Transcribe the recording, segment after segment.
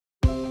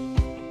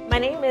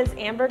name is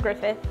Amber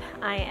Griffith.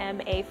 I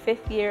am a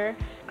fifth-year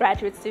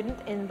graduate student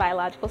in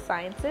biological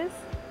sciences.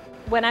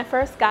 When I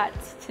first got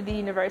to the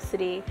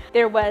university,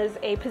 there was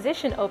a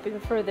position open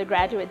for the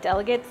graduate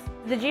delegates.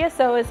 The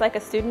GSO is like a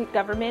student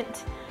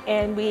government,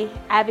 and we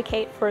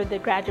advocate for the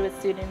graduate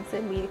students,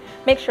 and we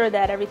make sure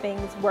that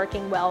everything's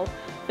working well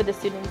for the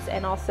students,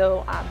 and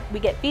also we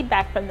get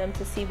feedback from them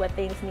to see what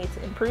things need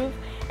to improve,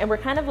 and we're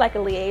kind of like a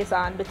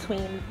liaison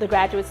between the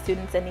graduate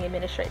students and the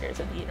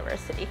administrators of the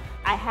university.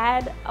 I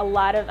had a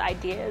lot of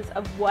ideas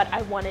of what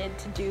I wanted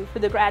to do for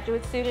the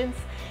graduate students,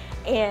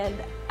 and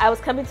I was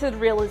coming to the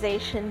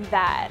realization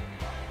that,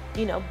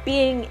 you know,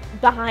 being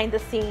behind the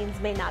scenes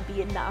may not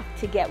be enough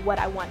to get what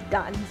I want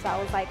done. So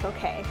I was like,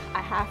 okay,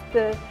 I have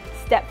to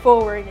step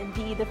forward and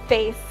be the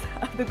face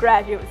of the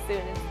graduate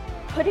students.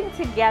 Putting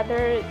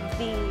together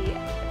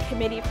the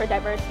Committee for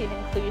Diversity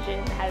and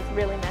Inclusion has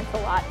really meant a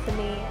lot to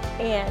me,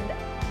 and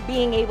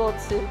being able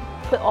to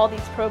put all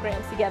these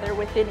programs together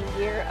within a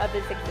year of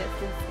its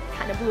existence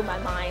kind of blew my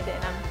mind,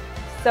 and I'm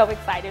so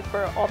excited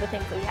for all the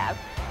things that we have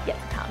yet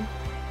to come.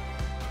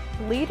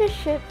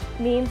 Leadership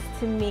means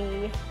to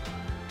me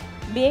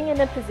being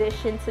in a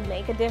position to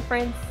make a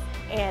difference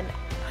and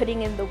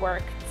putting in the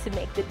work to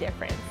make the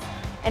difference,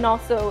 and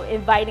also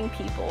inviting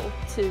people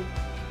to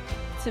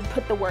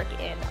put the work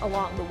in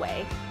along the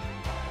way.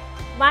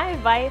 My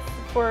advice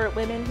for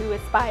women who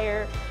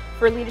aspire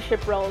for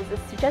leadership roles is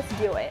to just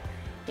do it.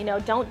 You know,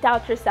 don't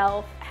doubt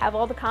yourself, have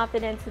all the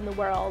confidence in the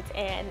world,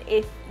 and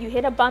if you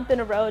hit a bump in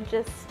the road,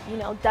 just, you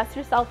know, dust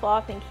yourself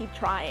off and keep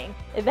trying.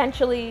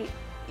 Eventually,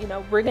 you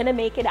know, we're gonna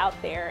make it out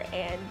there,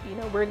 and, you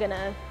know, we're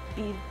gonna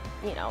be,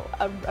 you know,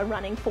 a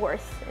running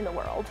force in the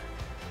world.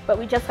 But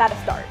we just gotta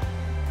start.